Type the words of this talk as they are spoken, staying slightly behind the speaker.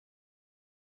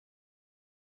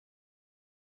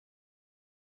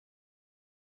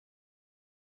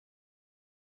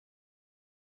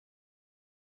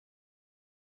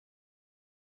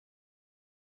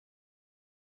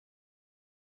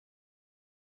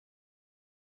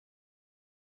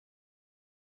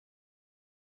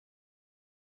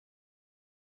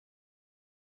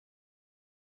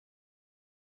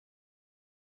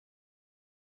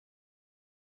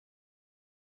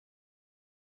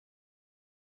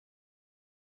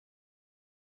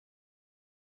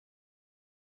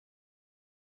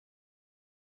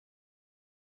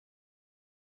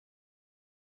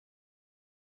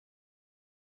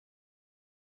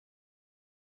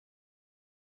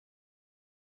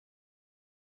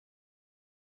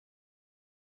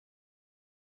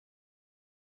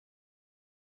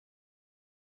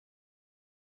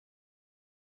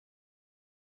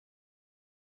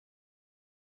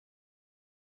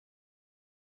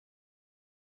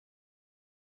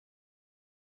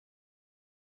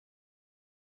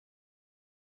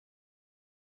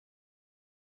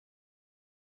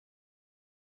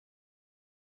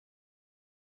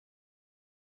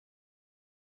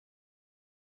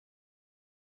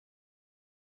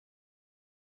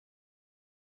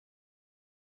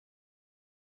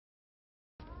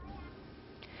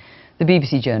The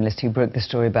BBC journalist who broke the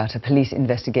story about a police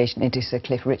investigation into Sir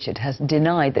Cliff Richard has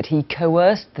denied that he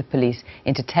coerced the police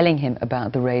into telling him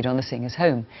about the raid on the singer's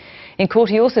home. In court,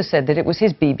 he also said that it was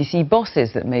his BBC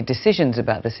bosses that made decisions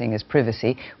about the singer's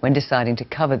privacy when deciding to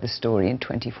cover the story in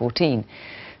 2014.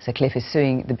 Sir Cliff is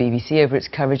suing the BBC over its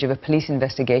coverage of a police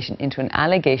investigation into an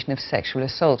allegation of sexual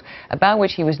assault, about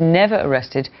which he was never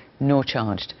arrested nor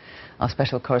charged. Our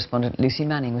special correspondent Lucy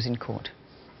Manning was in court.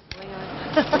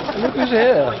 Look who's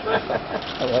here.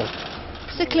 Hello.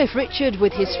 Sir Cliff Richard,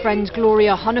 with his friend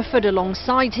Gloria Hunniford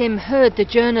alongside him, heard the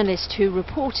journalist who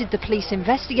reported the police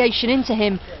investigation into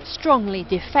him strongly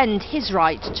defend his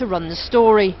right to run the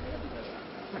story.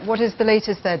 What is the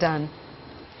latest there, Dan?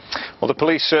 Well, the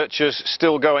police search is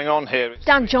still going on here.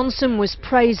 Dan Johnson was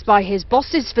praised by his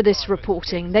bosses for this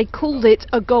reporting. They called it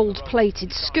a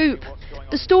gold-plated scoop.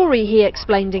 The story, he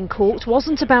explained in court,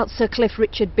 wasn't about Sir Cliff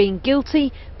Richard being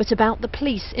guilty, but about the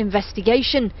police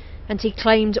investigation. And he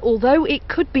claimed, although it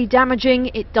could be damaging,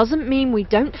 it doesn't mean we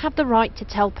don't have the right to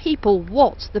tell people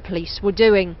what the police were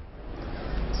doing.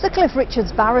 Sir Cliff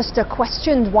Richard's barrister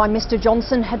questioned why Mr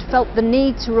Johnson had felt the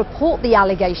need to report the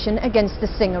allegation against the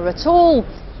singer at all.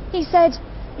 He said,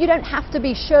 "You don't have to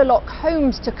be Sherlock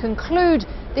Holmes to conclude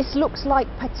this looks like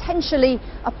potentially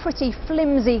a pretty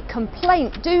flimsy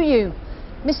complaint, do you?"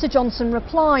 Mr Johnson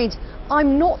replied,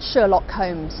 "I'm not Sherlock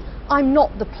Holmes. I'm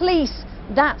not the police.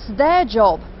 That's their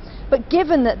job. But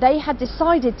given that they had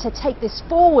decided to take this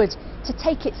forward, to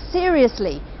take it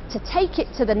seriously, to take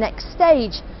it to the next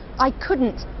stage, I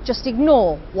couldn't just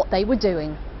ignore what they were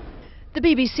doing." The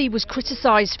BBC was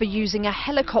criticised for using a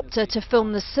helicopter to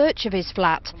film the search of his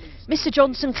flat. Mr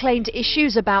Johnson claimed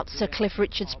issues about Sir Cliff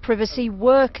Richard's privacy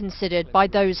were considered by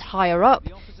those higher up,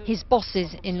 his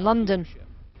bosses in London.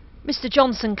 Mr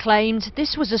Johnson claimed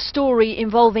this was a story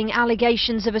involving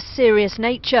allegations of a serious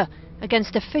nature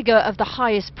against a figure of the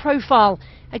highest profile,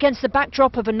 against the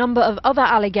backdrop of a number of other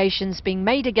allegations being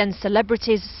made against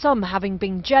celebrities, some having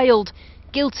been jailed,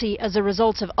 guilty as a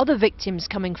result of other victims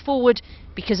coming forward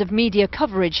because of media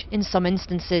coverage in some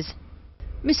instances.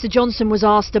 Mr Johnson was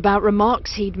asked about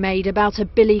remarks he'd made about a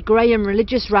Billy Graham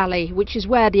religious rally, which is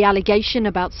where the allegation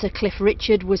about Sir Cliff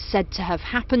Richard was said to have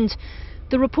happened.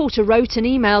 The reporter wrote an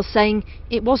email saying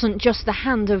it wasn't just the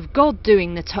hand of God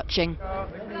doing the touching.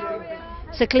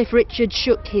 Sir Cliff Richard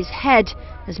shook his head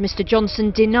as Mr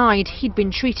Johnson denied he'd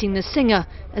been treating the singer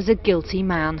as a guilty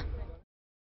man.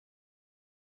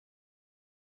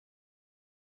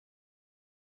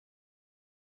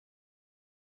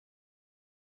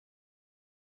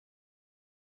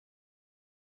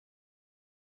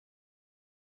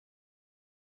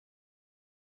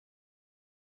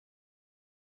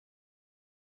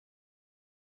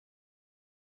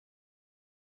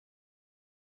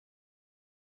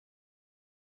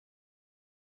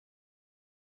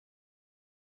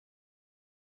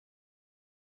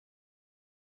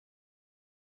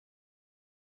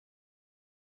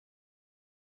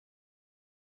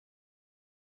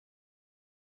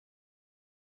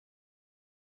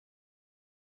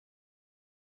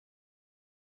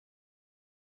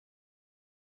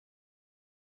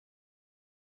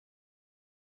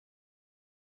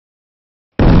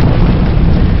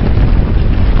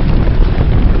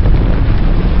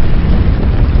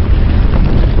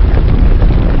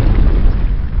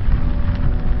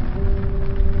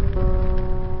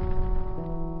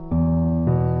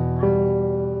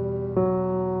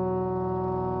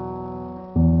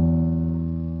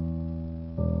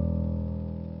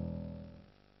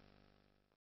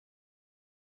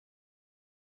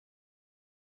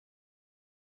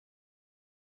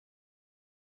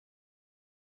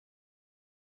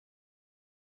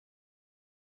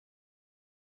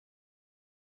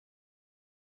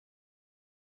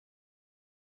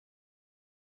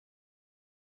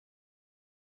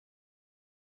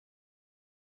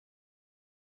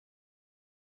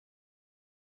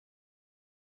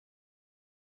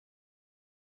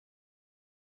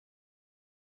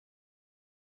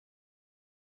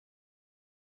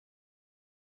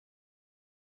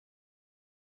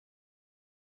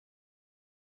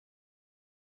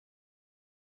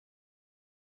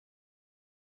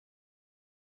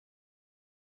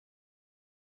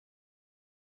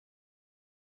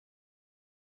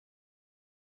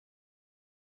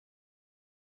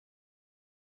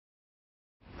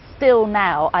 Still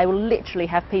now, I will literally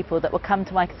have people that will come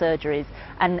to my surgeries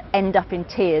and end up in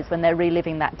tears when they're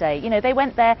reliving that day. You know, they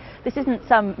went there, this isn't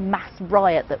some mass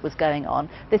riot that was going on.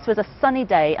 This was a sunny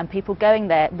day and people going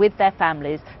there with their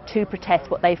families to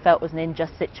protest what they felt was an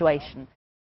unjust situation.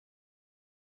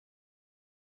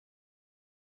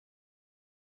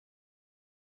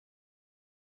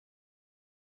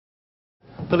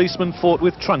 policemen fought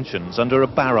with truncheons under a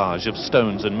barrage of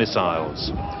stones and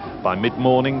missiles. By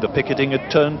mid-morning, the picketing had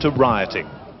turned to rioting.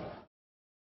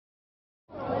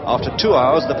 After 2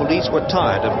 hours, the police were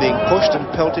tired of being pushed and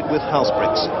pelted with house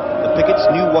bricks. The pickets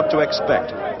knew what to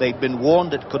expect. They'd been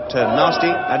warned it could turn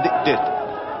nasty, and it did.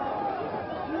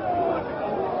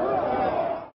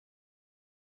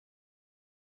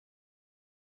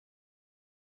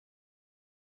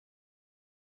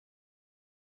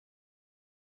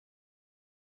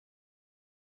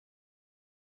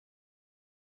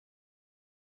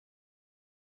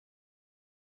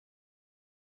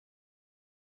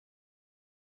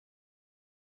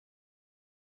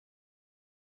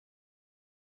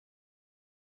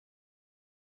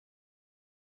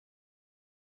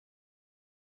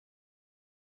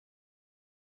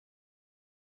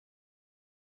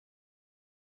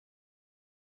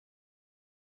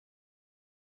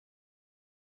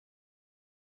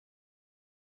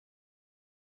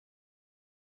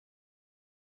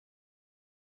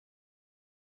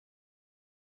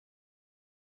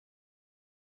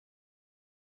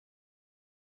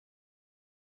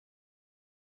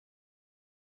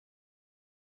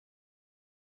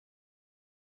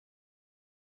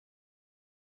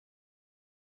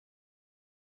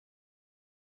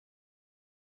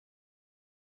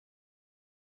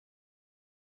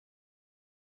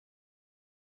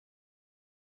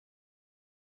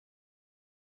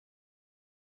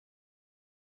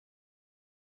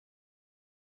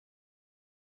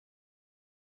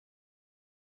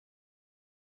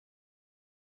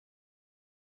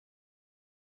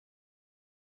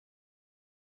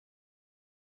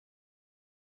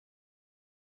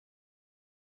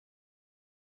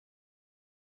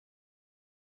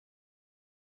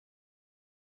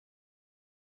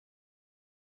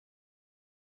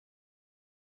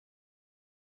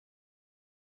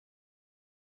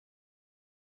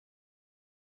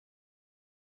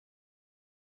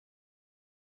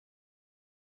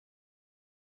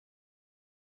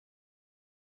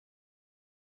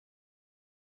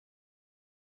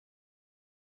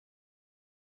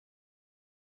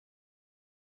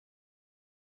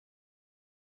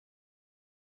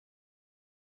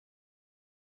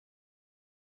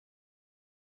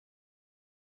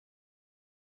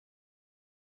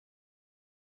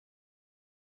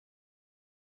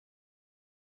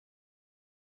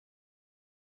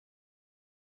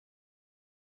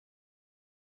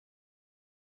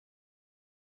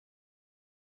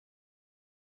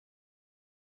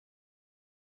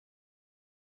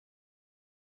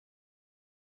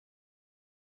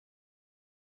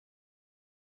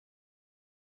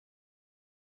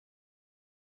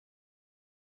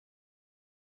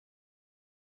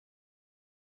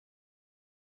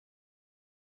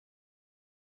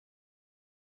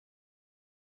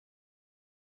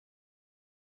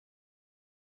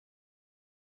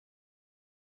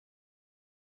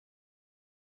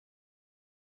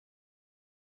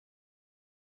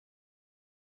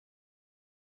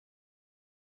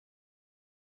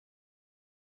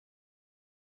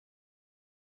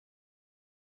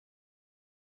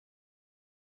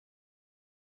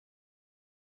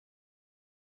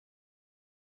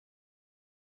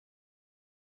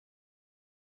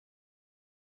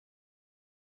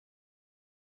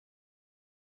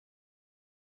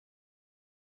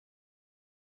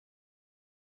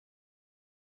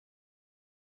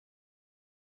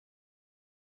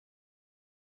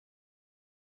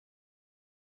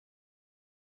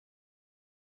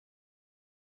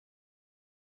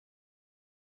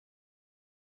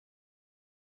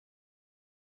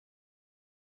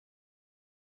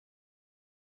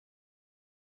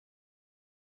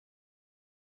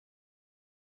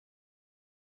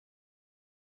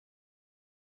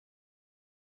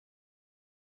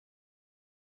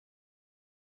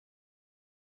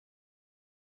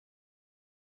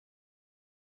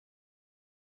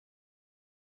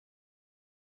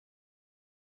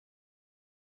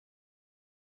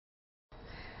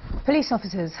 Police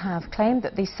officers have claimed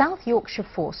that the South Yorkshire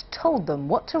force told them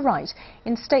what to write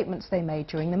in statements they made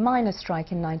during the miners'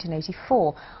 strike in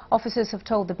 1984. Officers have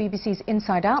told the BBC's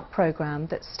Inside Out programme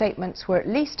that statements were at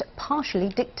least partially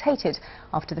dictated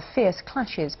after the fierce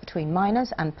clashes between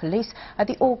miners and police at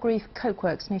the Orgreave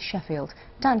cokeworks near Sheffield.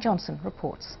 Dan Johnson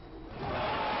reports.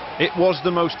 It was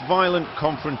the most violent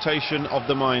confrontation of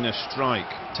the miners' strike.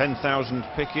 10,000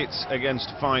 pickets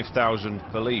against 5,000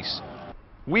 police.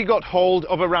 We got hold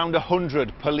of around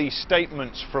 100 police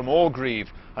statements from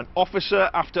Orgreave, and officer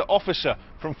after officer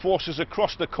from forces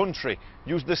across the country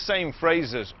used the same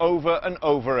phrases over and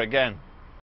over again.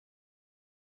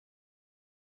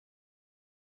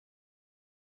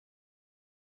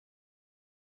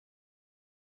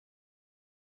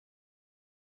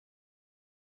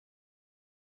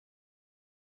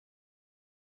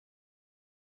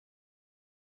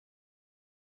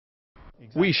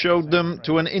 We showed them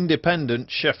to an independent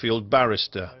Sheffield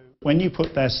barrister. When you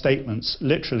put their statements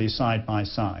literally side by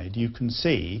side, you can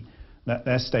see that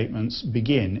their statements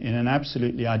begin in an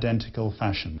absolutely identical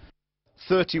fashion.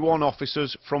 31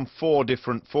 officers from 4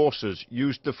 different forces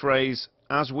used the phrase,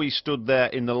 "As we stood there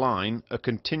in the line, a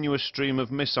continuous stream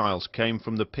of missiles came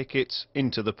from the pickets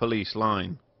into the police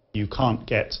line." You can't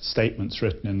get statements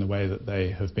written in the way that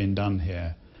they have been done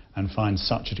here and find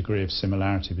such a degree of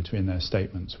similarity between their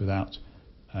statements without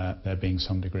there being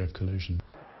some degree of collusion.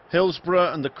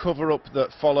 Hillsborough and the cover-up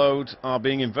that followed are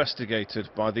being investigated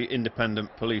by the Independent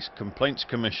Police Complaints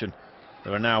Commission.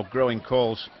 There are now growing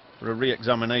calls for a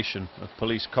re-examination of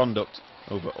police conduct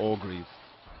over Orgreave.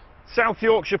 South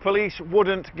Yorkshire Police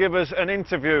wouldn't give us an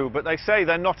interview, but they say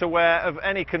they're not aware of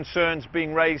any concerns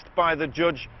being raised by the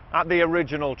judge at the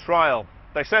original trial.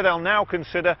 They say they'll now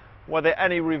consider whether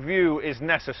any review is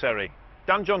necessary.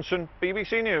 Dan Johnson,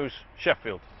 BBC News,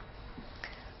 Sheffield.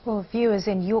 Well, viewers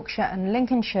in Yorkshire and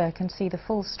Lincolnshire can see the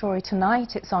full story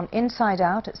tonight. It's on Inside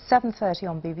Out at 7:30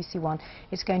 on BBC One.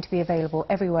 It's going to be available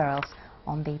everywhere else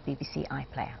on the BBC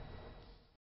iPlayer.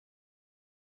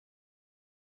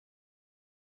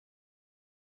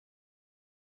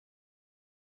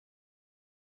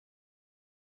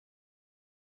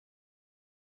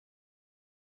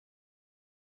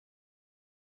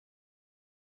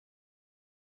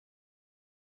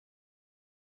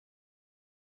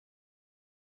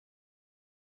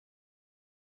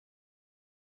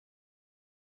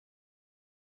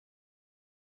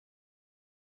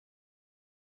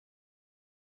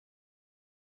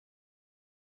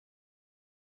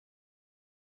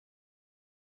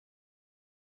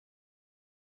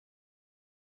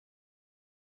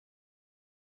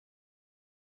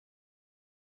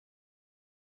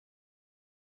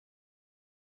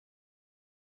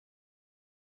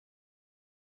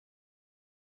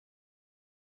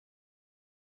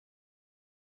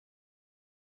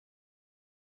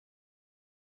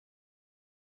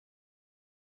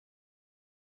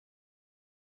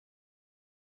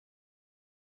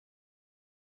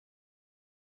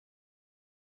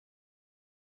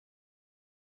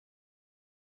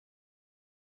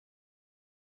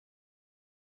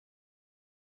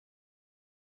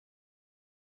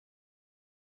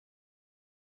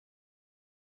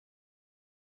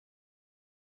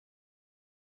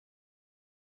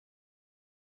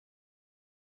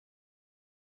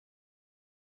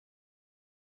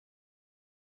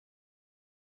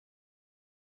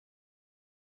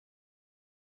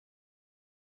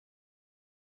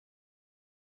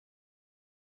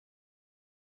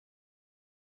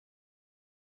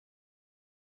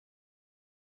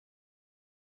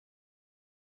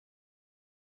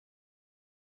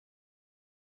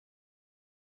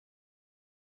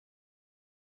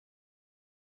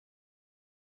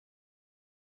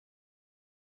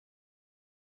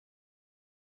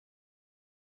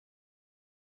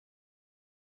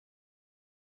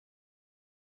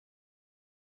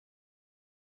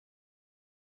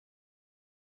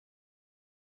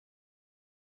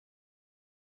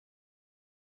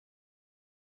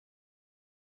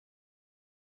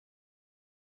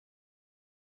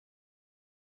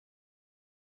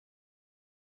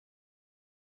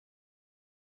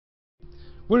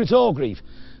 We're at Orgreave,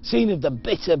 scene of the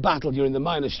bitter battle during the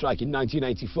miners' strike in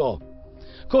 1984.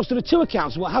 Of course, there are 2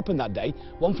 accounts of what happened that day,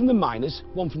 one from the miners,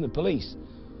 one from the police.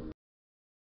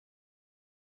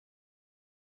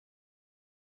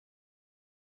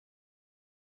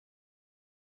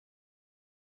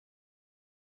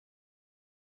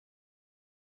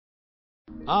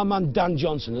 Our man Dan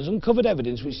Johnson has uncovered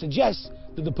evidence which suggests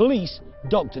that the police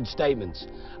doctored statements,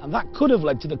 and that could have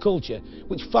led to the culture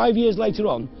which 5 years later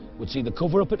on would see the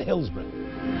cover-up at Hillsborough.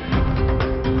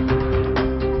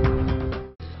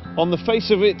 On the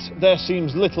face of it, there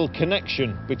seems little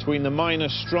connection between the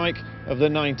miners' strike of the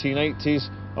 1980s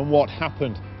and what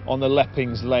happened on the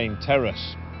Leppings Lane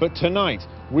terrace. But tonight,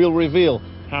 we'll reveal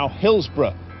how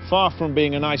Hillsborough, far from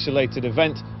being an isolated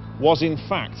event, was in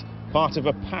fact part of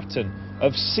a pattern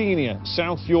of senior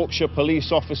South Yorkshire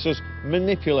police officers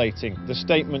manipulating the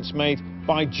statements made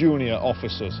by junior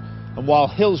officers. And while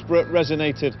Hillsborough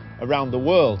resonated around the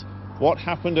world, what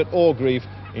happened at Orgreave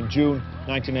in June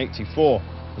 1984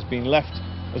 has been left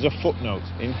as a footnote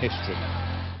in history.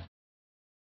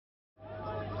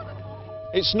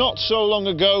 It's not so long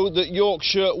ago that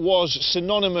Yorkshire was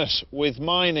synonymous with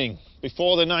mining.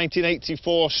 Before the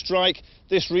 1984 strike,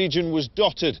 this region was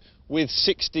dotted with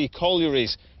 60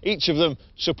 collieries, each of them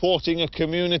supporting a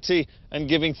community and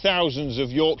giving thousands of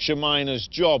Yorkshire miners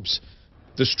jobs.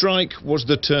 The strike was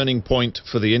the turning point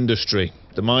for the industry.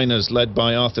 The miners, led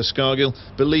by Arthur Scargill,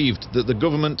 believed that the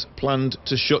government planned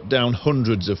to shut down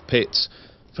hundreds of pits.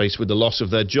 Faced with the loss of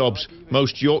their jobs,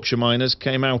 most Yorkshire miners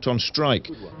came out on strike.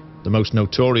 The most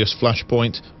notorious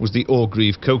flashpoint was the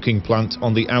Orgreave coking plant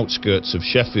on the outskirts of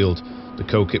Sheffield. The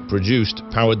coke it produced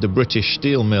powered the British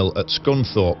steel mill at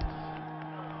Scunthorpe.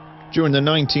 During the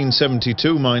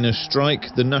 1972 miners'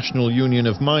 strike, the National Union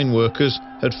of Mine Workers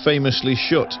had famously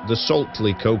shut the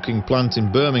Saltley coking plant in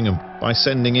Birmingham by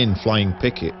sending in flying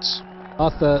pickets.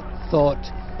 Arthur thought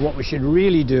what we should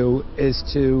really do is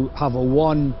to have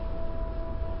one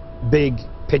big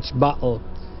pitched battle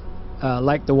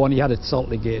like the one he had at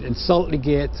Saltley. In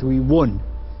Saltley we won.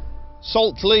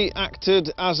 Saltley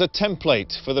acted as a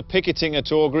template for the picketing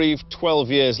at Orgreave 12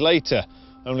 years later.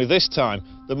 Only this time,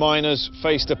 the miners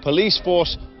faced a police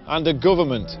force and a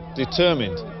government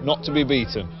determined not to be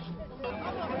beaten.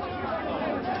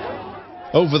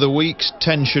 Over the weeks,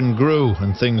 tension grew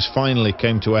and things finally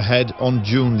came to a head on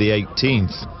June the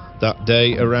 18th. That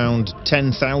day, around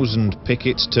 10,000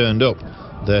 pickets turned up.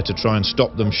 There to try and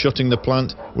stop them shutting the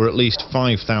plant were at least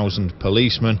 5,000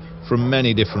 policemen from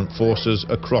many different forces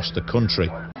across the country.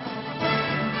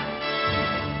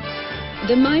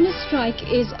 The miners' strike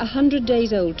is 100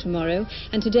 days old tomorrow,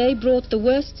 and today brought the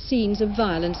worst scenes of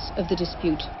violence of the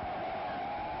dispute.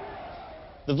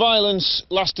 The violence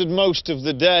lasted most of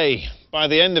the day. By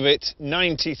the end of it,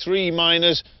 93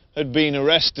 miners had been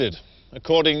arrested.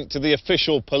 According to the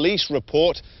official police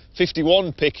report,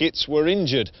 51 pickets were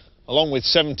injured, along with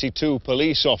 72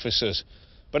 police officers.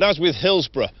 But as with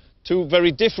Hillsborough, two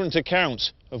very different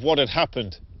accounts of what had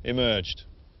happened emerged.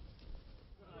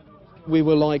 We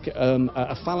were like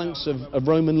a phalanx of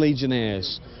Roman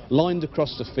legionnaires lined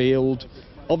across the field.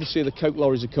 Obviously the coke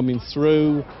lorries are coming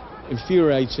through,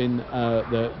 infuriating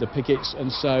the pickets,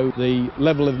 and so the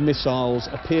level of missiles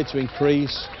appeared to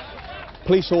increase.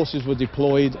 Police horses were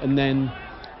deployed, and then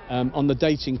on the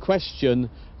date in question,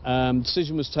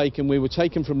 decision was taken. We were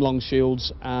taken from long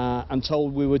shields and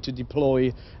told we were to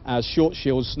deploy as short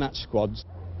shield snatch squads.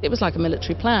 It was like a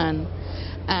military plan,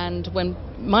 and when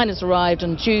miners arrived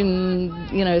in June,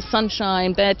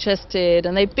 sunshine, bare-chested,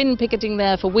 and they've been picketing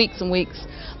there for weeks and weeks,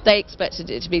 they expected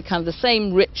it to be kind of the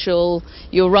same ritual.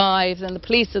 You arrive, and the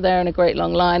police are there in a great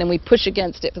long line, and we push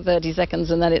against it for 30 seconds,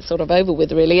 and then it's sort of over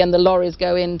with, really, and the lorries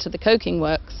go into the coking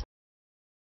works.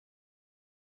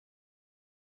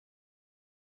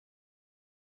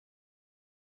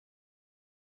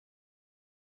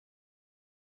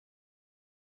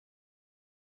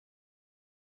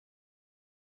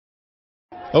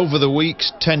 Over the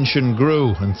weeks, tension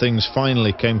grew and things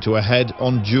finally came to a head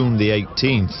on June the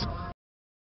 18th.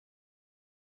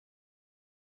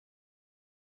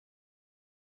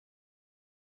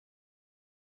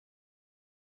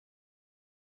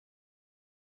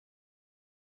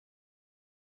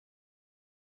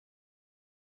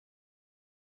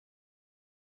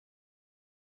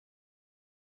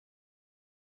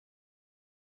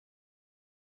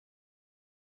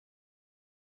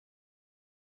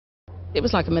 It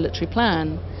was like a military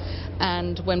plan,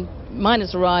 and when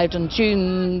miners arrived in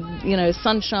June,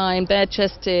 sunshine,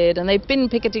 bare-chested, and they've been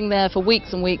picketing there for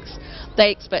weeks and weeks,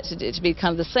 they expected it to be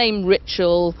kind of the same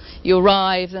ritual. You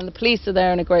arrive, and the police are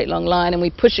there in a great long line, and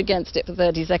we push against it for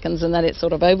 30 seconds, and then it's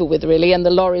sort of over with, really, and the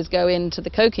lorries go into the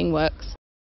coking works.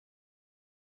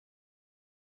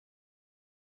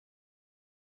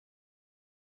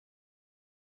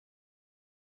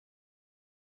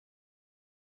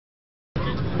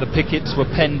 The pickets were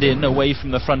penned in away from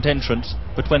the front entrance,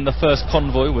 but when the first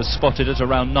convoy was spotted at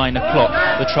around 9 o'clock,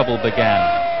 the trouble began.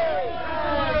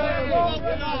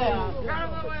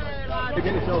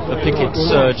 The pickets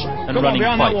surged and running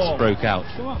fights broke out.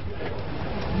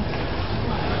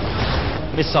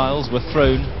 Missiles were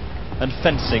thrown and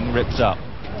fencing ripped up.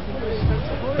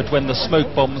 But when the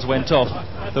smoke bombs went off,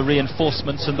 the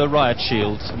reinforcements and the riot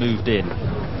shields moved in.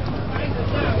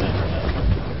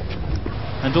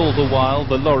 And all the while,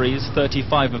 the lorries,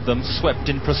 35 of them, swept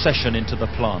in procession into the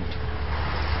plant.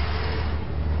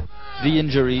 The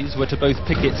injuries were to both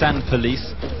pickets and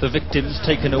police, the victims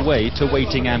taken away to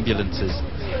waiting ambulances.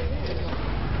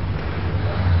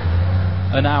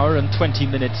 An hour and 20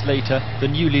 minutes later, the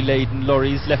newly laden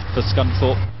lorries left for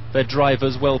Scunthorpe, their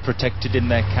drivers well protected in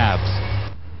their cabs.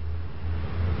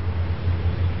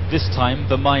 This time,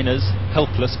 the miners,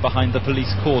 helpless behind the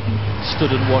police cordon,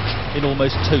 stood and watched in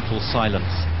almost total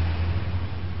silence.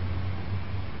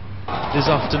 This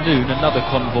afternoon, another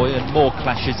convoy and more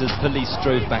clashes as police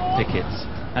drove back pickets,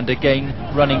 and again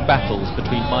running battles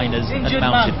between miners and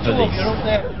mounted police.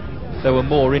 There were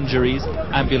more injuries.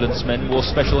 Ambulance men wore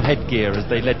special headgear as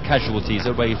they led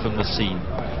casualties away from the scene.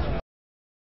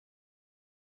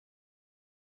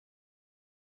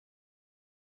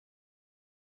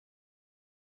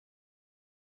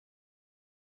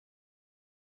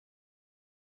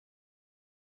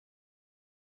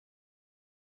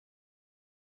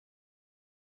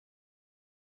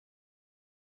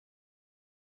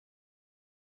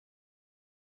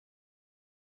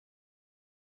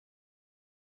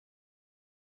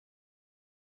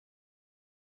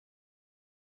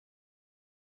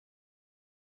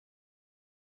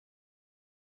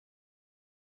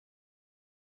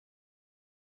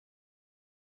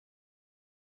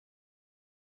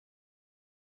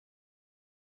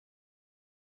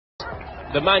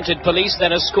 The mounted police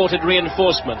then escorted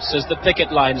reinforcements as the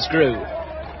picket lines grew.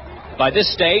 By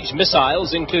this stage,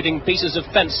 missiles, including pieces of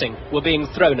fencing, were being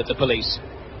thrown at the police.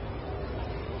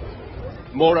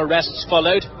 More arrests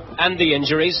followed, and the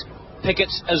injuries,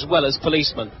 pickets as well as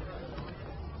policemen.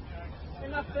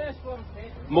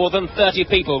 More than 30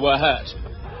 people were hurt.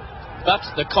 But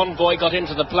the convoy got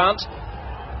into the plant,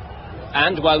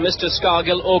 and while Mr.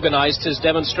 Scargill organised his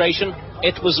demonstration,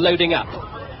 it was loading up.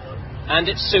 And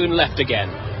it soon left again.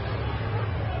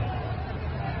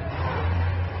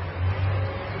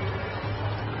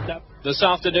 This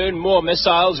afternoon, more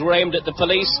missiles were aimed at the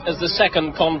police as the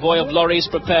second convoy of lorries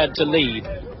prepared to leave.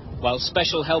 While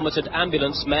special helmeted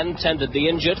ambulance men tended the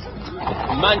injured,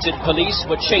 mounted police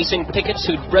were chasing pickets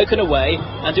who'd broken away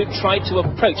and who'd tried to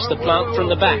approach the plant from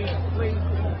the back.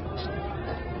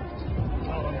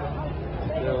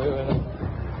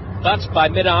 But by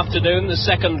mid-afternoon, the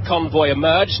second convoy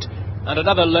emerged, and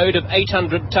another load of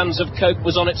 800 tons of coke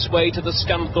was on its way to the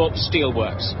Scunthorpe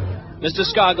steelworks. Mr.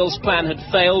 Scargill's plan had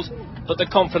failed, but the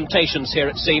confrontations here,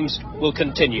 it seems, will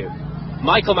continue.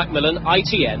 Michael Macmillan,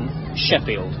 ITN,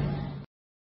 Sheffield.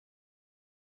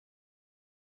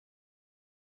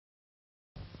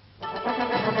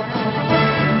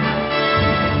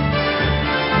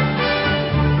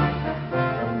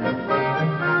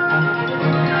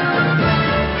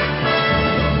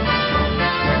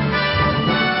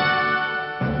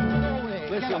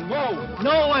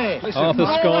 Arthur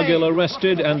Scargill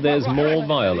arrested, and there's more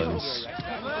violence.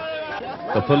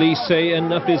 The police say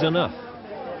enough is enough.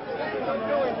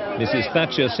 Mrs.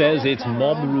 Thatcher says it's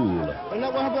mob rule.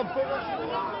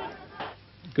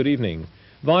 Good evening.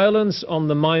 Violence on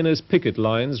the miners' picket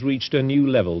lines reached a new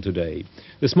level today.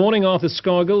 This morning, Arthur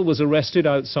Scargill was arrested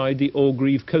outside the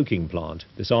Orgreave coking plant.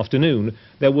 This afternoon,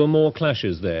 there were more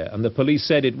clashes there, and the police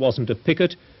said it wasn't a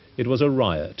picket, it was a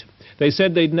riot. They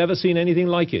said they'd never seen anything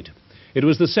like it. It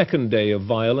was the second day of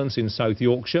violence in South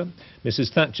Yorkshire.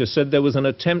 Mrs. Thatcher said there was an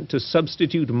attempt to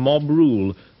substitute mob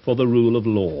rule for the rule of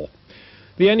law.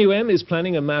 The NUM is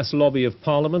planning a mass lobby of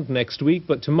Parliament next week,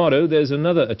 but tomorrow there's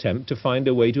another attempt to find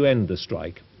a way to end the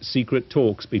strike. Secret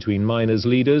talks between miners'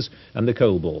 leaders and the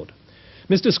coal board.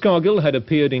 Mr. Scargill had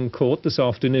appeared in court this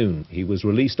afternoon. He was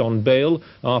released on bail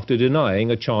after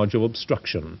denying a charge of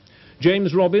obstruction.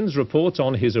 James Robbins reports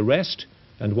on his arrest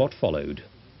and what followed.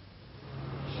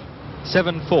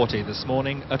 7:40 this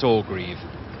morning at Orgreave.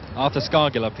 Arthur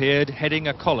Scargill appeared heading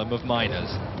a column of miners.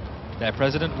 Their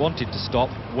president wanted to stop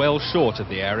well short of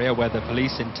the area where the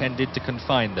police intended to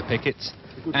confine the pickets,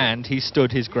 and he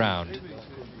stood his ground.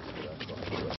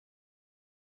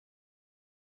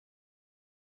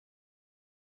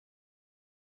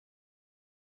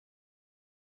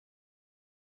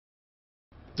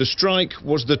 The strike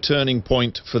was the turning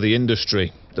point for the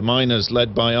industry. The miners,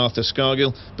 led by Arthur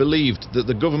Scargill, believed that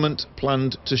the government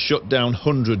planned to shut down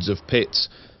hundreds of pits.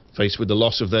 Faced with the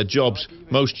loss of their jobs,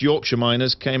 most Yorkshire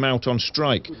miners came out on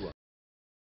strike.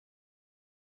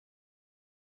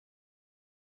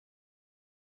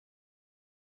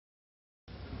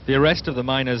 The arrest of the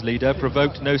miners' leader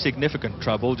provoked no significant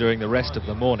trouble during the rest of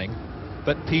the morning,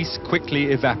 but peace quickly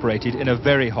evaporated in a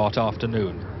very hot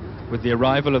afternoon, with the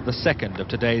arrival of the second of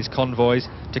today's convoys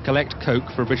to collect coke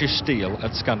for British Steel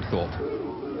at Scunthorpe.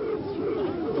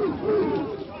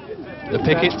 The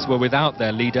pickets were without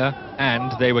their leader,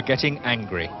 and they were getting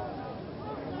angry.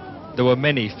 There were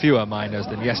many fewer miners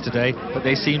than yesterday, but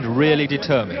they seemed really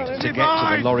determined to get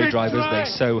to the lorry drivers they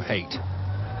so hate.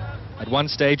 At one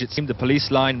stage, it seemed the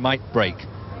police line might break.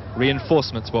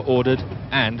 Reinforcements were ordered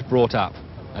and brought up,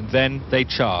 and then they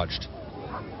charged.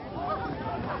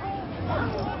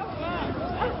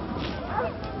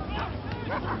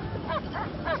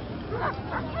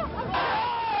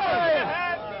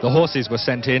 The horses were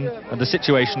sent in, and the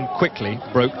situation quickly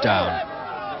broke down.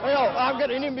 I'm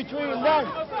getting in between them.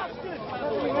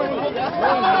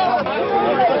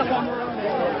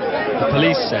 The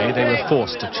police say they were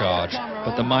forced to charge,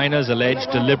 but the miners allege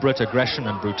deliberate aggression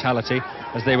and brutality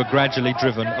as they were gradually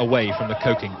driven away from the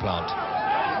coking plant.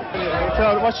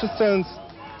 Watch the stones.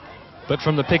 But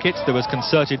from the pickets there was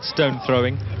concerted stone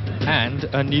throwing and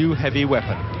a new heavy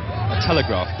weapon, a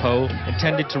telegraph pole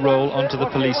intended to roll onto the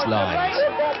police lines.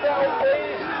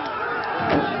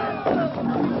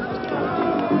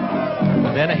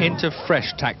 And then a hint of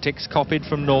fresh tactics copied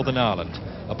from Northern Ireland.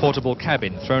 A portable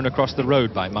cabin thrown across the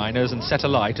road by miners and set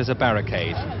alight as a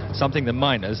barricade, something the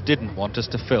miners didn't want us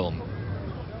to film.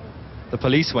 The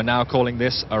police were now calling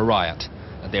this a riot,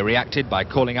 and they reacted by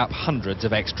calling up hundreds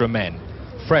of extra men,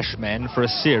 fresh men for a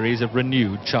series of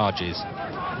renewed charges.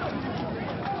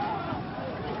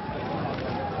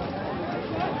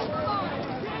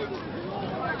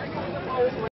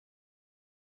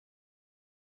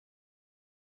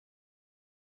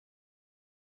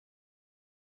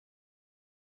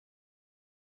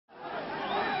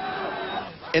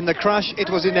 In the crush, it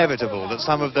was inevitable that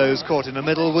some of those caught in the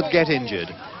middle would get injured.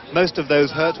 Most of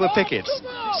those hurt were pickets.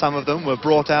 Some of them were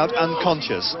brought out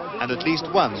unconscious, and at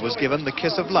least one was given the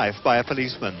kiss of life by a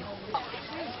policeman.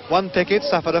 One picket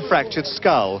suffered a fractured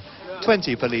skull.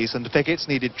 20 police and pickets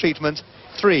needed treatment.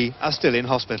 3 are still in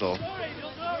hospital.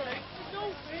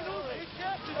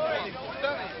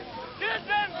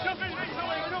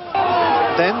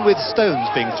 Then, with stones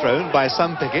being thrown by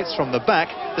some pickets from the back,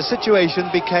 the situation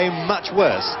became much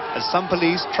worse as some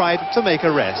police tried to make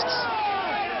arrests.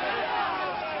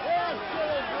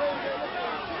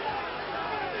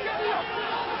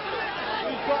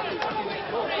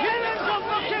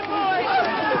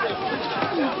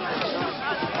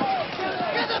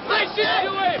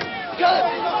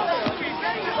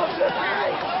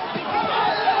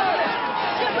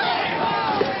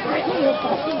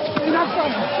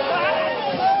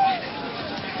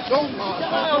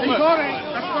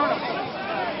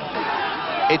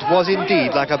 It was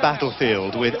indeed like a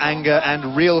battlefield, with anger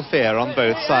and real fear on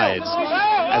both sides.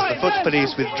 As the foot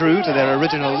police withdrew to their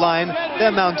original line,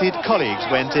 their mounted colleagues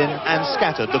went in and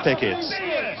scattered the pickets.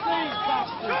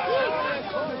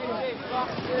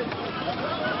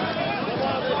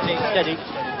 Steady.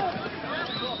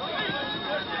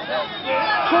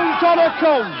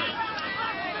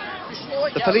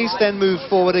 The police then moved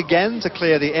forward again to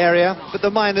clear the area, but the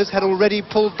miners had already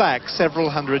pulled back several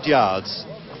hundred yards.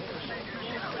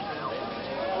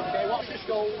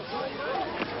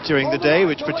 During the day,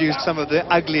 which produced some of the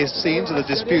ugliest scenes of the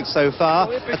dispute so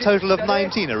far, a total of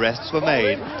 19 arrests were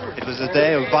made. It was a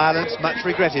day of violence much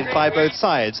regretted by both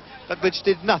sides, but which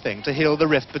did nothing to heal the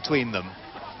rift between them.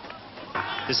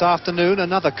 This afternoon,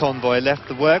 another convoy left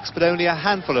the works, but only a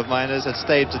handful of miners had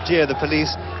stayed to jeer the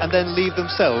police and then leave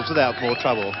themselves without more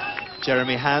trouble.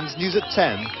 Jeremy Hands, News at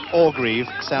 10, Orgreave,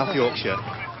 South Yorkshire.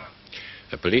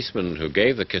 A policeman who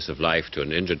gave the kiss of life to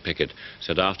an injured picket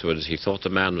said afterwards he thought the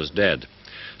man was dead.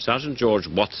 Sergeant George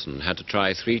Watson had to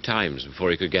try 3 times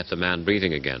before he could get the man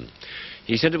breathing again.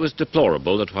 He said it was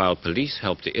deplorable that while police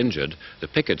helped the injured, the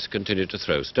pickets continued to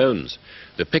throw stones.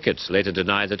 The pickets later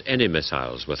denied that any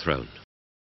missiles were thrown.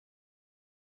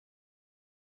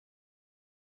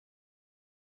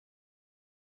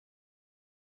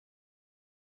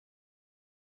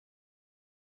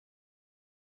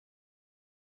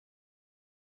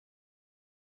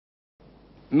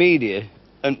 Media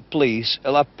and police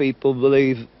will have people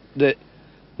believe that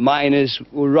miners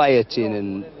were rioting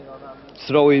and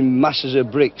throwing masses of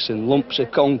bricks and lumps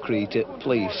of concrete at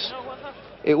police.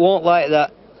 It won't like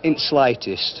that in the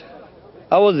slightest.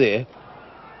 I was there,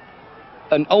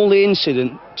 and only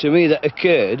incident to me that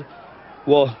occurred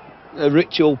was a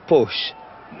ritual push.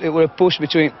 It was a push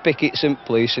between pickets and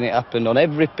police, and it happened on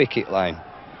every picket line.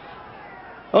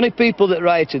 Only people that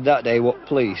rioted that day were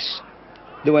police.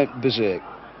 They went berserk.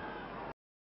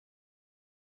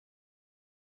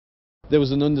 There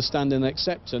was an understanding and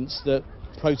acceptance that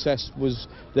protest was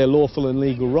their lawful and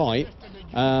legal right,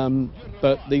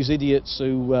 but these idiots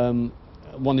who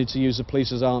wanted to use the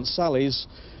police as Aunt Sally's,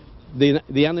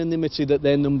 the anonymity that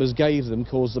their numbers gave them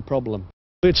caused the problem.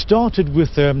 It started with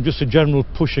just a general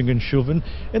pushing and shoving,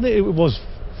 and it was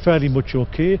fairly much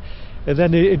okay, and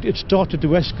then it started to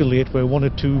escalate where 1 or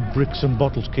 2 bricks and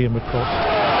bottles came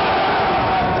across.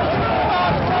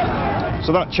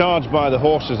 So that charge by the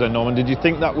horses then, Norman, did you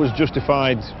think that was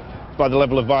justified by the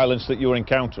level of violence that you were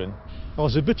encountering? I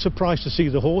was a bit surprised to see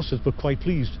the horses, but quite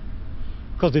pleased,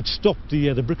 because it stopped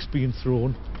the bricks being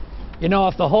thrown. You know,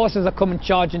 if the horses are coming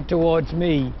charging towards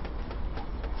me,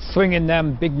 swinging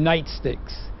them big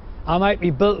nightsticks, I might be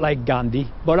built like Gandhi,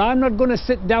 but I'm not going to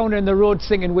sit down in the road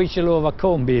singing "We Shall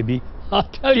Overcome," baby. I'll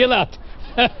tell you that.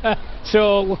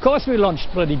 So, of course, we launched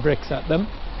bloody bricks at them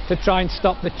to try and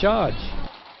stop the charge.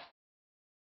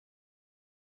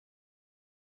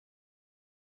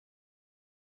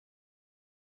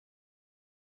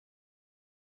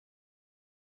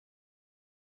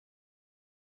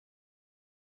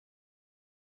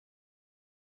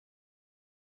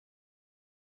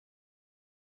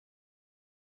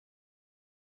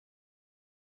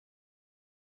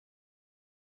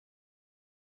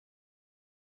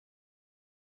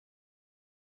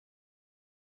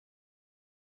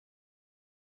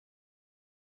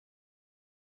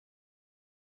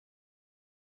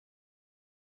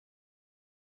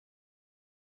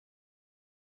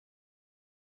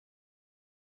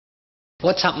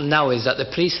 What's happened now is that the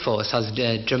police force has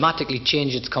dramatically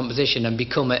changed its composition and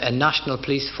become a national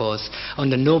police force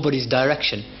under nobody's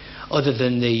direction other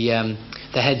than the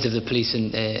heads of the police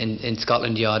in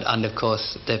Scotland Yard and of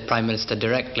course the Prime Minister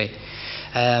directly.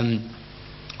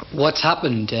 What's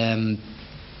happened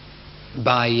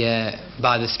by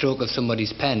the stroke of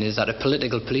somebody's pen is that a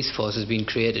political police force has been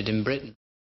created in Britain.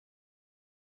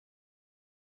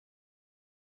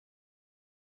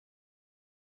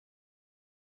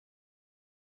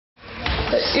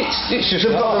 It's just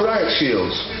I've got the riot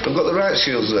shields. I've got the riot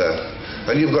shields there,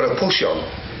 and you've got to push on.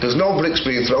 There's no bricks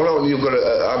being thrown out, and you've got to,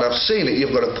 and I've seen it.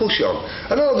 You've got to push on,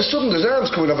 and all of a sudden there's arms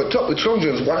coming up at top with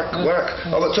truncheons, whack, whack,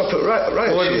 on the top of riot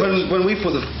shields. When we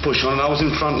put the push on, and I was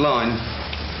in front line,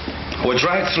 we were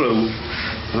dragged through.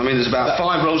 I mean, there's about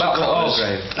 5 rows of cars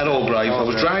at Orgreave. I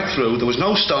was dragged through. There was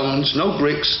no stones, no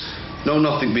bricks, no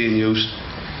nothing being used.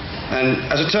 And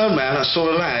as I turned round, I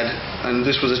saw a lad, and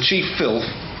this was a Chief Filth,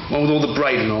 one with all the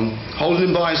braiding on,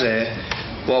 holding him by his hair,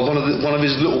 while one of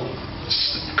his little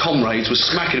comrades was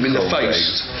smacking him in the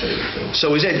face.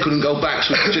 So his head couldn't go back,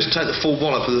 so he could just take the full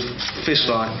wallop of the fist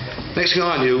fight. Next thing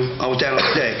I knew, I was down on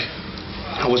the deck.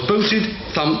 I was booted,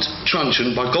 thumped,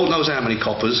 truncheoned by God knows how many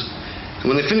coppers.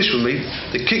 And when they finished with me,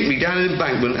 they kicked me down an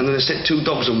embankment, and then they set 2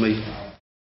 dogs on me.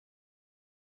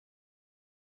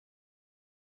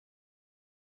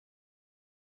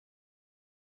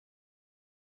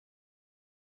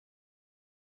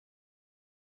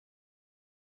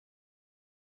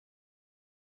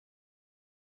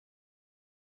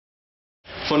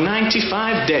 For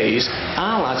 95 days,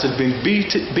 our lads had been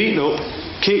beaten up,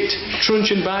 kicked,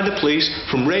 truncheoned by the police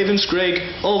from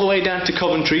Ravenscraig all the way down to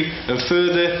Coventry and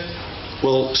further.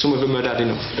 Well, some of them had had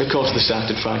enough. Of course they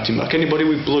started fighting back. Anybody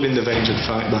with blood in the veins would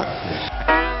fight back.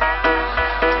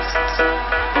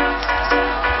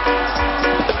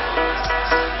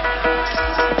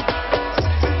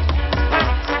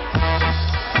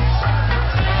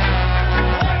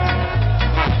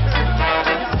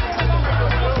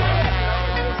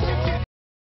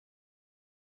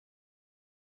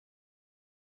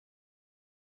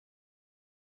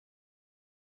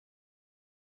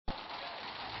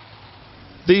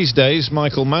 These days,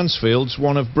 Michael Mansfield's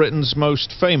one of Britain's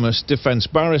most famous defence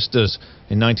barristers.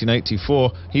 In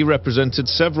 1984, he represented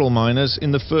several miners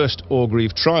in the first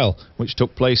Orgreave trial, which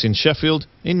took place in Sheffield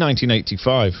in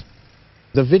 1985.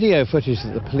 The video footage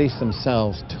that the police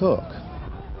themselves took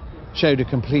showed a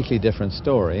completely different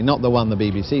story. Not the one the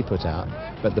BBC put out,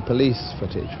 but the police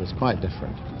footage was quite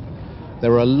different.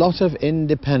 There were a lot of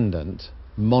independent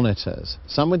monitors,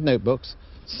 some with notebooks,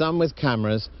 some with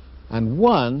cameras, and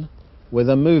one with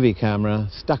a movie camera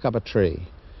stuck up a tree.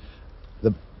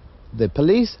 The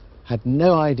police had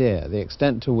no idea the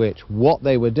extent to which what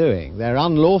they were doing, their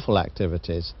unlawful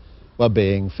activities, were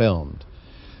being filmed.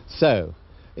 So,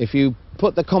 if you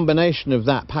put the combination of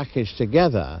that package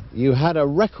together, you had a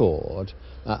record,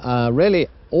 a really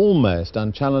almost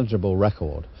unchallengeable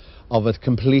record, of a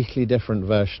completely different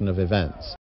version of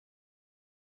events.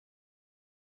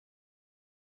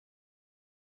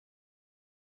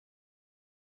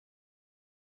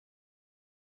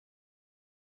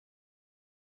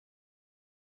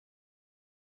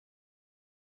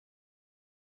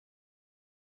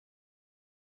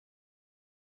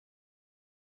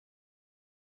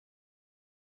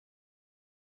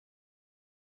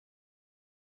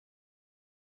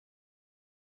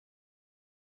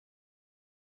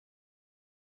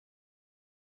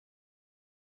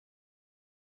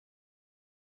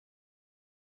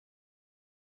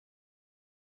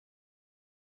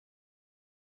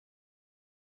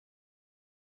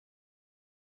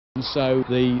 So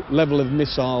the level of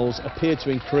missiles appeared to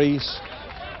increase.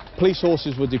 Police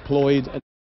horses were deployed.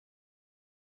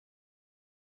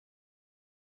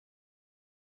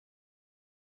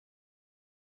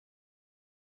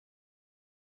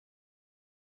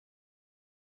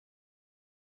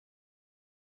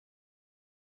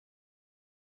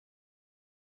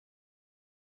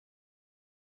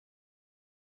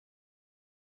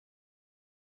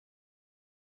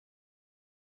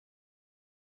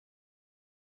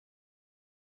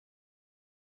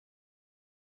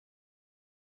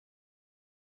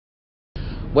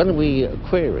 When we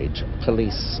queried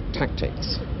police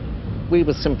tactics, we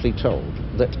were simply told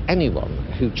that anyone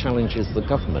who challenges the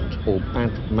government or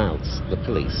badmouths the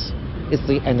police is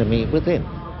the enemy within.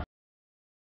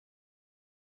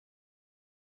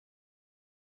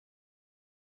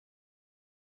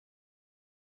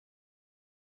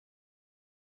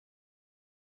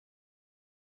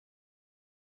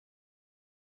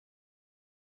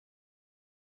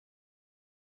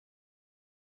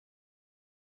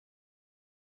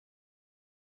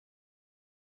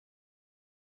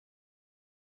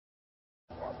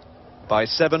 By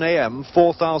 7 a.m,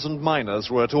 4,000 miners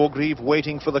were at Orgreave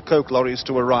waiting for the coke lorries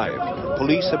to arrive.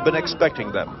 Police had been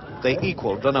expecting them. They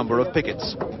equalled the number of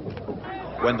pickets.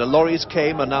 When the lorries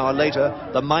came an hour later,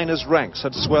 the miners' ranks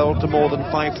had swelled to more than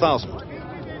 5,000.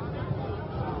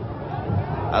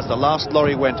 As the last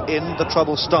lorry went in, the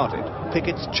trouble started.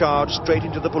 Pickets charged straight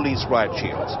into the police riot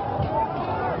shields.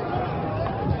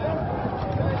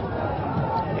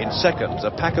 In seconds,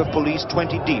 a pack of police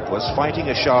 20 deep was fighting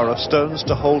a shower of stones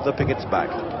to hold the pickets back.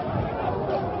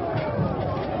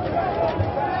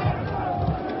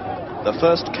 The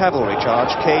first cavalry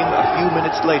charge came a few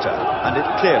minutes later, and it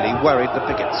clearly worried the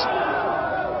pickets.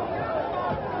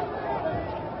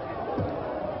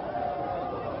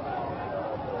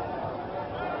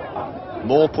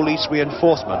 More police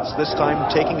reinforcements, this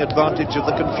time taking advantage of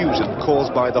the confusion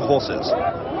caused by the horses.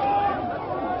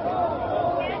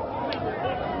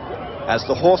 As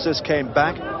the horses came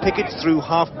back, pickets threw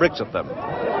half bricks at them.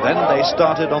 Then they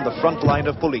started on the front line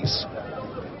of police.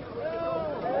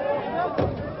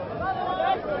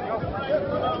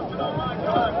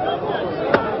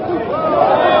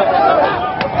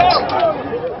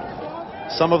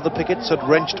 Some of the pickets had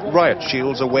wrenched riot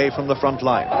shields away from the front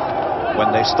line.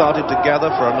 When they started to gather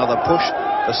for another push,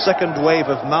 the second wave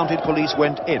of mounted police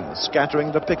went in,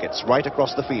 scattering the pickets right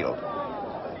across the field.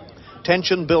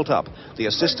 Tension built up. The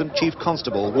assistant chief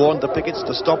constable warned the pickets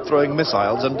to stop throwing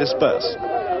missiles and disperse.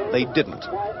 They didn't.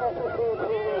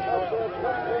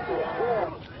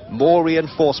 More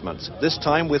reinforcements, this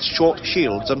time with short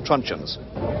shields and truncheons.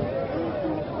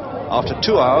 After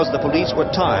 2 hours, the police were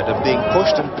tired of being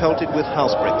pushed and pelted with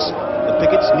house bricks. The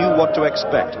pickets knew what to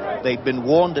expect. They'd been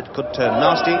warned it could turn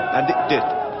nasty, and it did.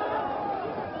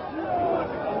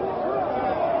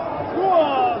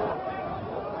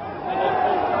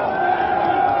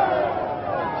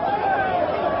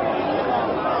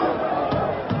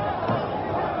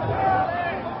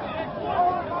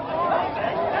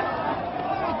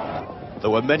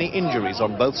 There were many injuries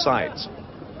on both sides.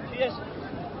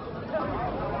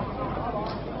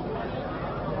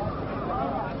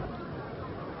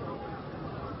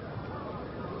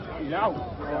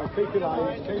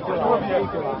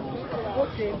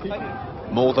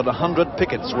 More than 100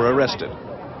 pickets were arrested.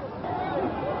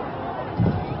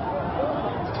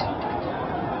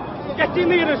 Get in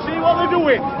here and see what they're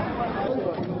doing.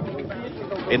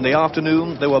 In the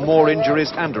afternoon, there were more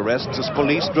injuries and arrests as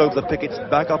police drove the pickets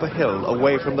back up a hill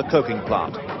away from the coking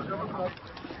plant.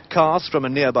 Cars from a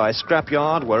nearby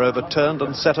scrapyard were overturned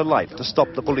and set alight to stop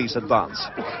the police advance.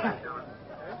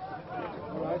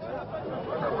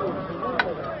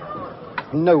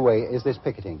 No way is this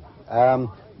picketing.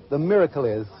 The miracle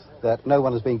is that no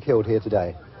one has been killed here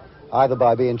today, either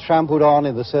by being trampled on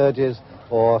in the surges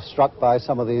or struck by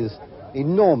some of these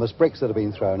enormous bricks that have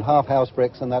been thrown, half-house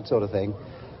bricks and that sort of thing.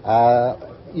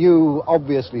 You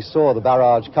obviously saw the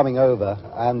barrage coming over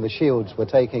and the shields were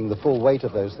taking the full weight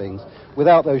of those things.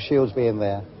 Without those shields being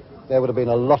there, there would have been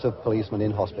a lot of policemen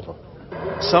in hospital.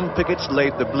 Some pickets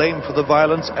laid the blame for the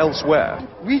violence elsewhere.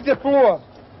 We deplore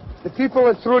the people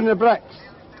that throw in the bricks.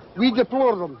 We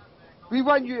deplore them. We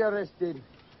want you arrested,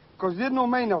 because they're no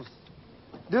minors.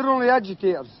 They're only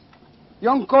agitators.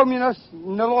 Young communists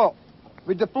and the lot.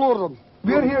 We deplore them.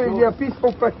 We're here to do a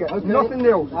peaceful picket, okay. Nothing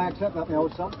else. I accept that, my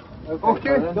old son.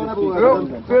 Okay?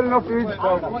 Well, fair enough.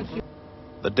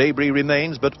 The debris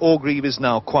remains, but Orgreave is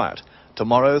now quiet.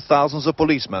 Tomorrow, thousands of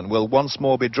policemen will once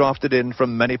more be drafted in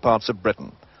from many parts of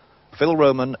Britain. Phil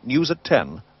Roman, News at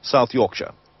 10, South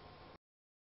Yorkshire.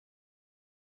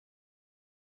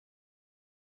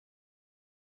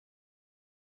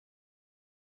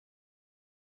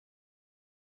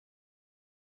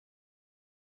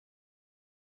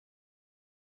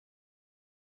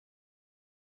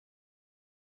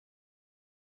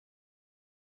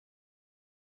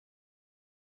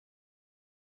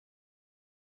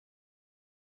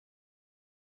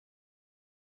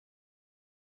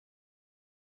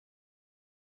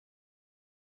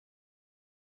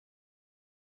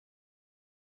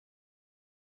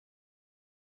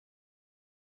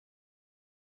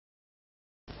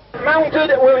 Mounted,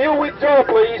 will you withdraw,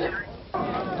 please?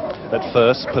 At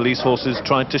first, police horses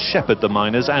tried to shepherd the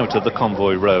miners out of the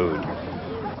convoy road.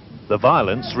 The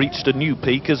violence reached a new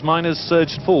peak as miners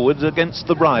surged forward against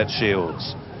the riot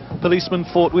shields. Policemen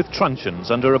fought with truncheons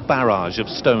under a barrage of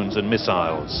stones and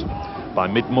missiles. By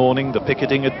mid-morning, the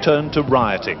picketing had turned to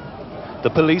rioting.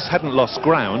 The police hadn't lost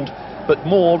ground, but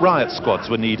more riot squads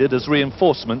were needed as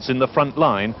reinforcements in the front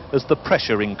line as the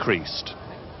pressure increased.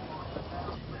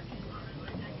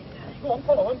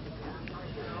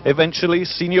 Eventually,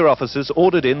 senior officers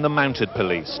ordered in the mounted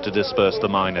police to disperse the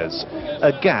miners.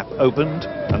 A gap opened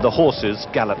and the horses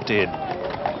galloped in.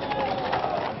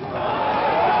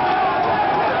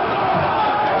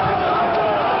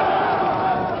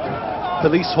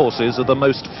 Police horses are the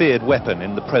most feared weapon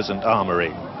in the present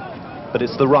armoury. But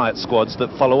it's the riot squads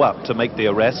that follow up to make the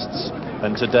arrests,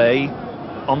 and today,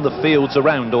 On the fields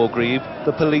around Orgreave,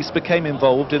 the police became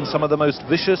involved in some of the most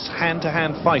vicious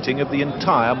hand-to-hand fighting of the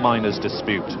entire miners'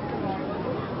 dispute.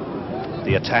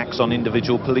 The attacks on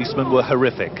individual policemen were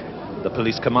horrific. The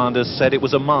police commanders said it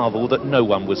was a marvel that no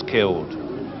one was killed.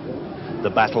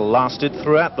 The battle lasted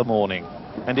throughout the morning,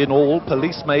 and in all,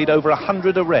 police made over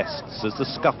 100 arrests as the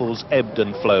scuffles ebbed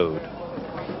and flowed.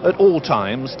 At all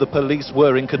times, the police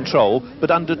were in control,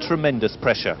 but under tremendous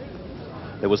pressure.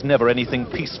 There was never anything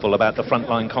peaceful about the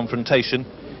frontline confrontation.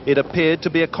 It appeared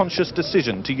to be a conscious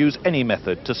decision to use any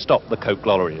method to stop the coke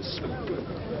lorries.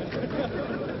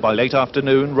 By late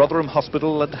afternoon, Rotherham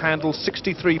Hospital had handled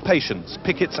 63 patients,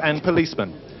 pickets and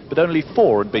policemen, but only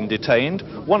 4 had been detained,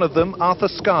 one of them Arthur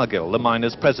Scargill, the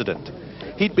miners' president.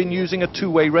 He'd been using a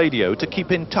two-way radio to keep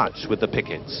in touch with the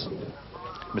pickets.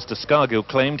 Mr. Scargill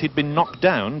claimed he'd been knocked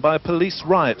down by a police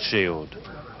riot shield.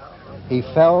 He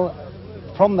fell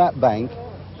from that bank,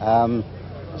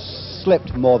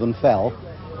 slipped more than fell,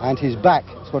 and his back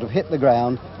sort of hit the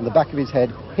ground, and the back of his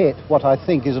head hit what I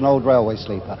think is an old railway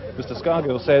sleeper. Mr.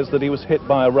 Scargill says that he was hit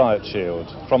by a riot shield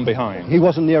from behind. He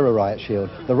wasn't near a riot shield.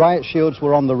 The riot shields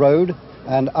were on the road,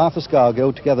 and Arthur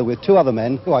Scargill, together with 2 other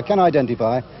men, who I can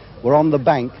identify, were on the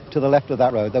bank to the left of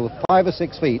that road. They were 5 or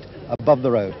 6 feet above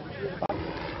the road.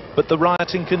 But the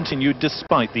rioting continued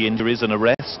despite the injuries and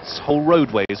arrests. Whole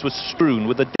roadways were strewn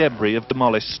with the debris of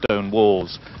demolished stone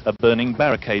walls. A burning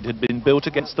barricade had been built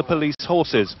against the police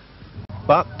horses.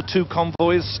 But the 2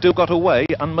 convoys still got away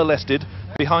unmolested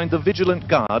behind the vigilant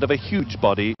guard of a huge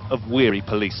body of weary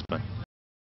policemen.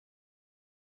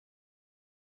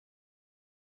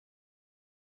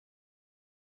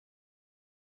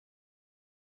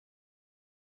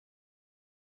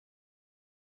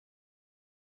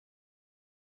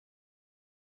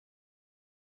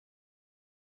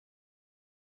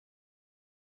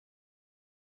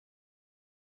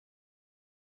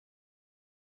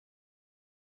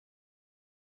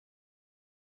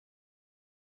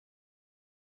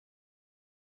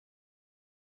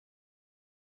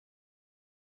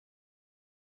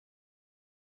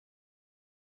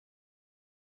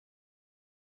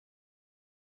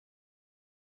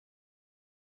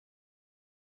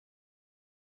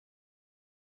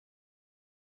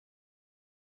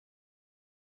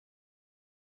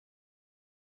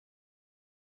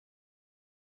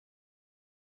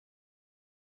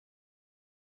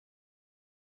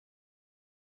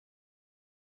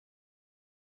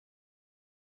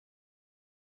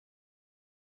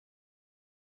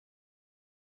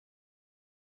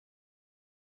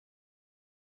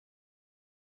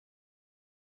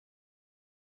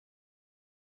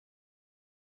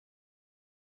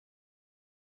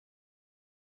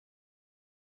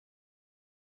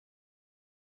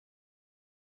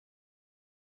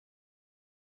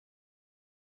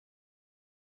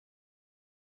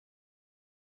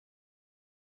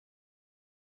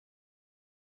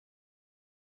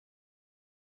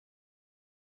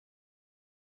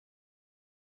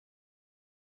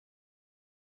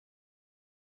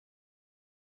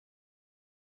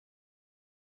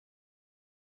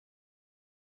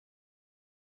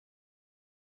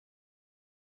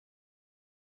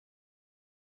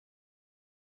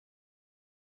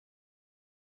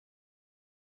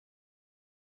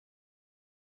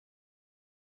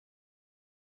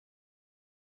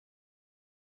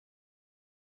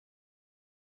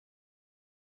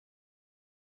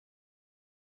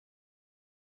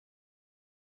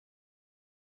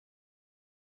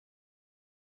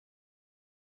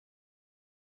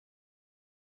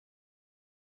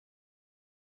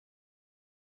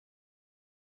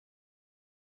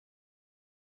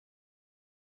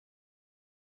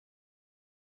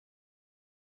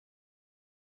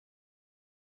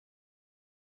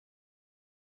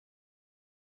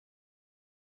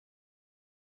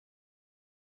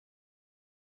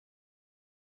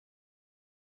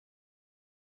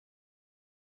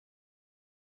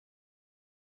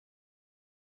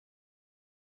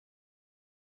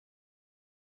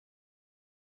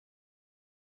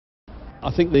 I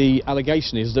think the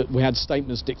allegation is that we had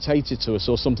statements dictated to us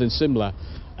or something similar.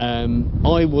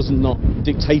 I was not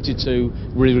dictated to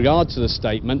with regard to the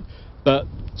statement, but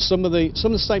some of the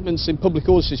statements in public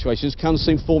order situations can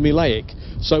seem formulaic.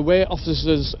 So where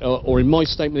officers, or in my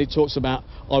statement it talks about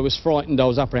I was frightened, I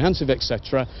was apprehensive,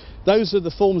 etc. Those are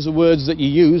the forms of words that you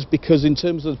use because in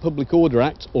terms of the Public Order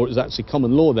Act, or it's actually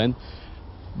common law then,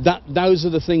 those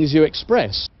are the things you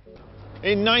express.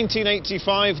 In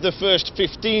 1985, the first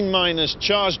 15 miners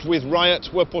charged with riot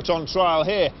were put on trial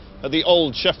here at the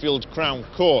Old Sheffield Crown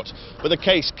Court. But the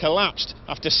case collapsed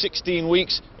after 16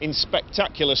 weeks in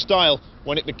spectacular style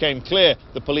when it became clear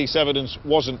the police evidence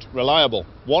wasn't reliable.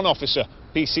 One officer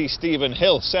PC Stephen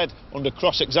Hill said under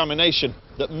cross-examination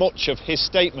that much of his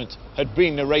statement had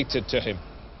been narrated to him.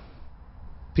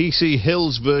 PC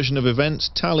Hill's version of events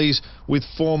tallies with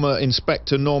former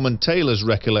Inspector Norman Taylor's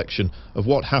recollection of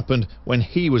what happened when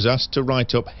he was asked to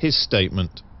write up his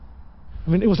statement. I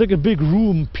mean, it was like a big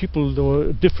room, people, there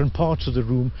were different parts of the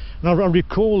room, and I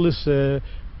recall this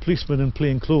policeman in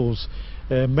plain clothes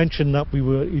mentioned that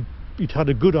he'd had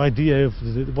a good idea of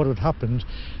what had happened,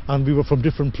 and we were from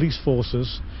different police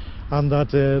forces, and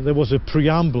that there was a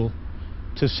preamble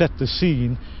to set the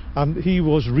scene, and he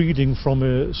was reading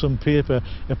from some paper,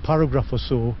 a paragraph or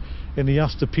so, and he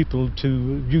asked the people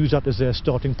to use that as their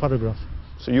starting paragraph.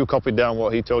 So you copied down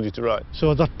what he told you to write?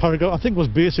 So that paragraph, I think, was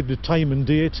basically the time and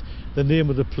date, the name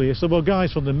of the place. There were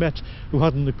guys from the Met who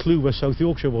hadn't a clue where South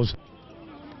Yorkshire was.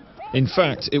 In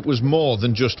fact, it was more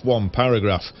than just one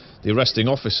paragraph. The arresting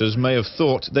officers may have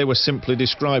thought they were simply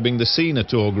describing the scene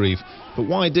at Orgreave, but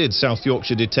why did South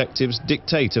Yorkshire detectives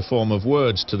dictate a form of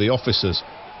words to the officers?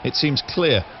 It seems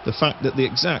clear the fact that the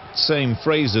exact same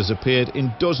phrases appeared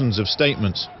in dozens of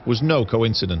statements was no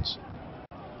coincidence.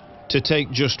 To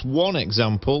take just one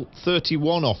example,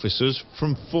 31 officers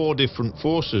from 4 different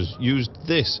forces used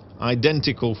this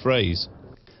identical phrase.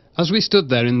 As we stood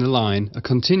there in the line, a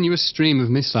continuous stream of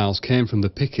missiles came from the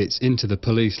pickets into the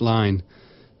police line.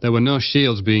 There were no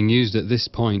shields being used at this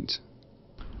point.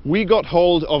 We got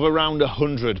hold of around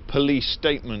 100 police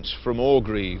statements from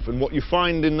Orgreave, and what you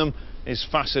find in them is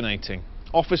fascinating.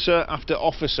 Officer after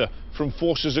officer from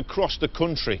forces across the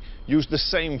country used the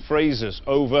same phrases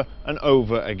over and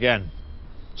over again.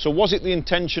 So was it the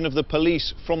intention of the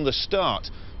police from the start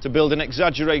to build an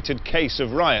exaggerated case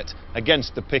of riot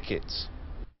against the pickets?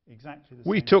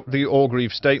 We took the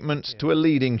Orgreave statements to a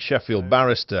leading Sheffield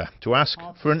barrister to ask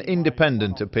for an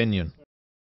independent opinion.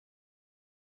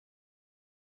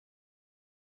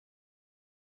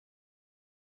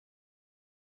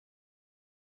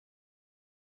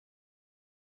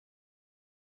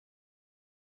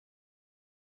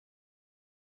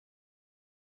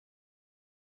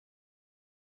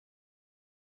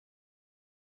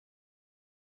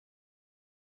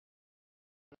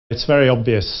 It's very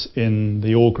obvious in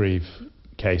the Orgreave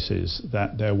cases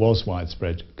that there was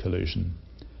widespread collusion.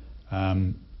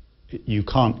 You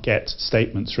can't get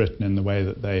statements written in the way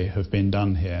that they have been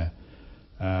done here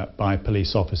by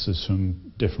police officers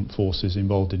from different forces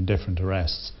involved in different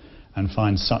arrests and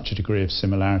find such a degree of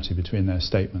similarity between their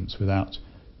statements without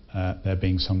there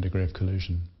being some degree of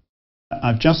collusion.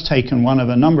 I've just taken one of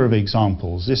a number of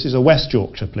examples. This is a West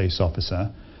Yorkshire police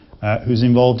officer who's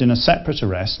involved in a separate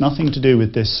arrest, nothing to do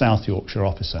with this South Yorkshire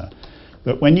officer.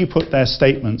 But when you put their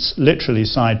statements literally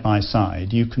side by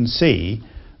side, you can see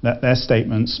that their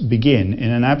statements begin in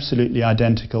an absolutely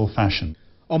identical fashion.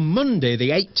 On Monday,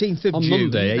 the 18th of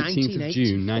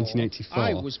June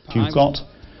 1984. You've got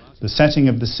the setting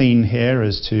of the scene here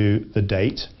as to the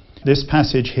date. This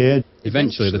passage here.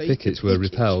 Eventually the pickets were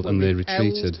repelled and they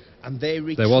retreated.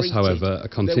 There was, however, a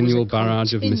continual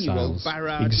barrage of missiles.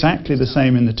 Exactly the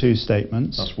same in the two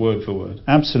statements. That's word for word.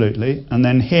 Absolutely. And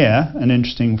then here, an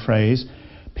interesting phrase,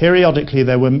 periodically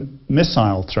there were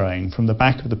missile throwing from the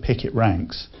back of the picket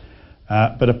ranks,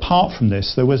 but apart from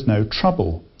this there was no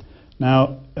trouble.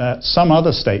 Now, some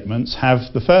other statements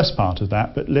have the first part of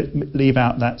that, but leave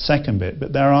out that second bit.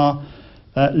 But there are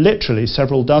literally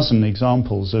several dozen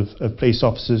examples of police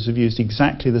officers who've used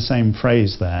exactly the same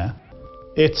phrase there.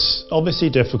 It's obviously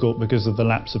difficult because of the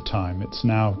lapse of time. It's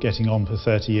now getting on for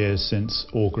 30 years since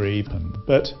Orgreave,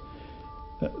 but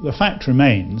the fact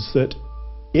remains that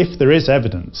if there is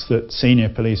evidence that senior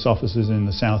police officers in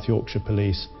the South Yorkshire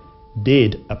Police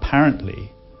did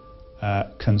apparently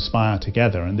conspire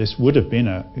together, and this would have been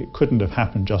it couldn't have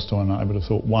happened just on, I would have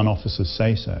thought, one officer's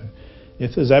say-so.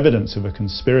 If there's evidence of a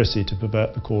conspiracy to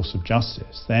pervert the course of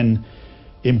justice, then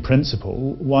in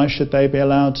principle, why should they be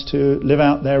allowed to live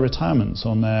out their retirements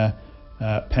on their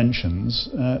pensions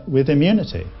with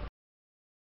immunity?